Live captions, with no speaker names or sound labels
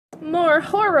More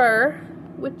horror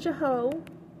with Jeho.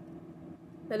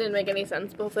 That didn't make any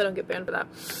sense, but hopefully I don't get banned for that.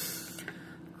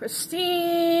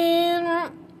 Christine.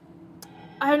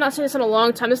 I have not seen this in a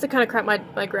long time. This is the kind of crap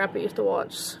my grandpa used to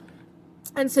watch.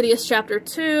 Insidious Chapter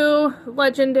 2,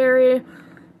 Legendary,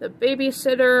 The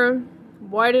Babysitter.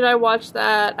 Why did I watch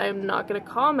that? I'm not gonna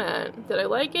comment. Did I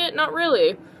like it? Not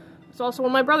really. It's also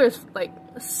one of my brother's, like,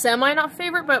 semi-not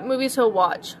favorite, but movies he'll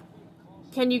watch.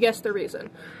 Can you guess the reason?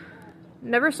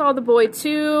 Never saw The Boy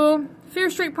 2. Fear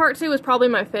Street Part 2 was probably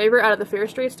my favorite out of the Fear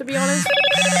Streets, to be honest.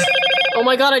 Oh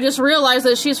my god, I just realized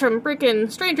that she's from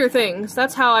freaking Stranger Things.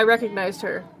 That's how I recognized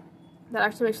her. That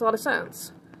actually makes a lot of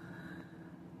sense.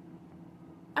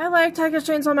 I like Texas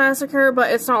Chainsaw Massacre, but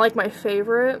it's not, like, my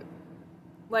favorite.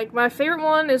 Like, my favorite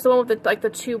one is the one with, the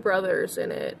two brothers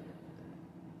in it.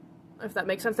 If that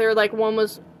makes sense. They were, like, one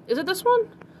was... Is it this one?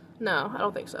 No, I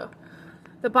don't think so.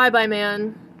 The Bye Bye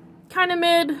Man. Kind of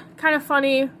mid, kind of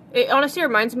funny. It honestly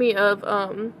reminds me of,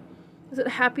 is it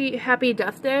Happy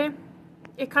Death Day?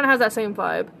 It kind of has that same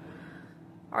vibe.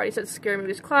 Already said Scary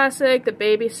Movies Classic, The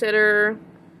Babysitter.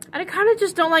 I kind of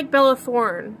just don't like Bella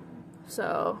Thorne.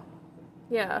 So,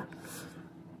 yeah.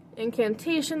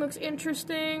 Incantation looks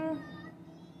interesting.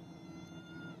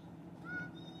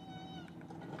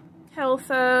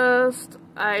 Hellfest.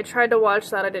 I tried to watch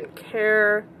that, I didn't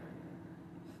care.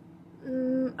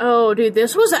 Oh, dude,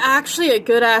 this was actually a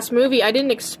good-ass movie. I didn't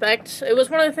expect... It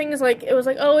was one of the things, like, it was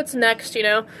like, oh, it's next, you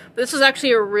know? But this is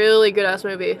actually a really good-ass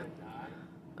movie.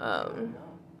 I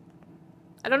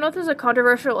don't know if this is a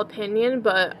controversial opinion,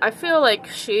 but I feel like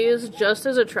she's just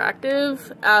as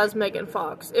attractive as Megan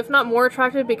Fox. If not more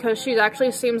attractive, because she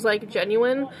actually seems, like,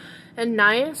 genuine and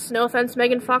nice. No offense,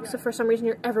 Megan Fox, if for some reason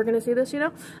you're ever gonna see this, you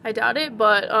know? I doubt it,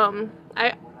 but,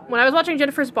 when I was watching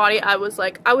Jennifer's Body, I was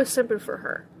simping for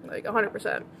her. Like,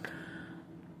 100%.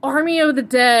 Army of the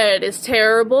Dead is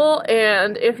terrible,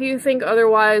 and if you think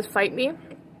otherwise, fight me.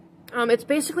 It's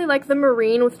basically like The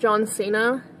Marine with John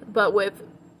Cena, but with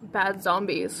bad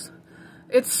zombies.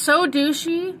 It's so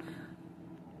douchey,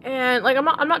 and, like,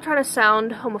 I'm not trying to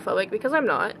sound homophobic, because I'm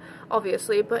not,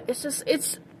 obviously, but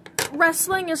it's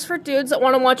wrestling is for dudes that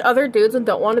want to watch other dudes and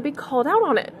don't want to be called out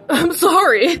on it. I'm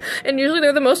sorry. And usually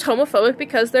they're the most homophobic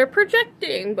because they're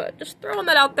projecting, but just throwing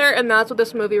that out there, and that's what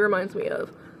this movie reminds me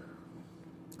of.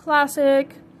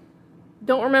 Classic.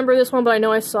 Don't remember this one, but I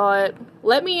know I saw it.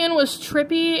 Let Me In was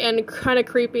trippy and kind of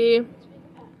creepy.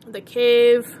 The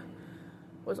Cave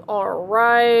was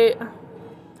alright.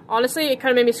 Honestly, it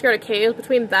kind of made me scared of caves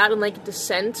between that and, like,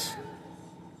 Descent.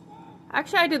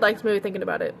 Actually, I did like this movie thinking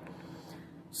about it.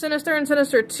 Sinister and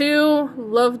Sinister 2,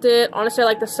 loved it. Honestly, I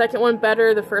like the second one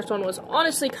better. The first one was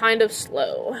honestly kind of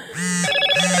slow.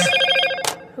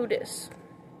 Who dis?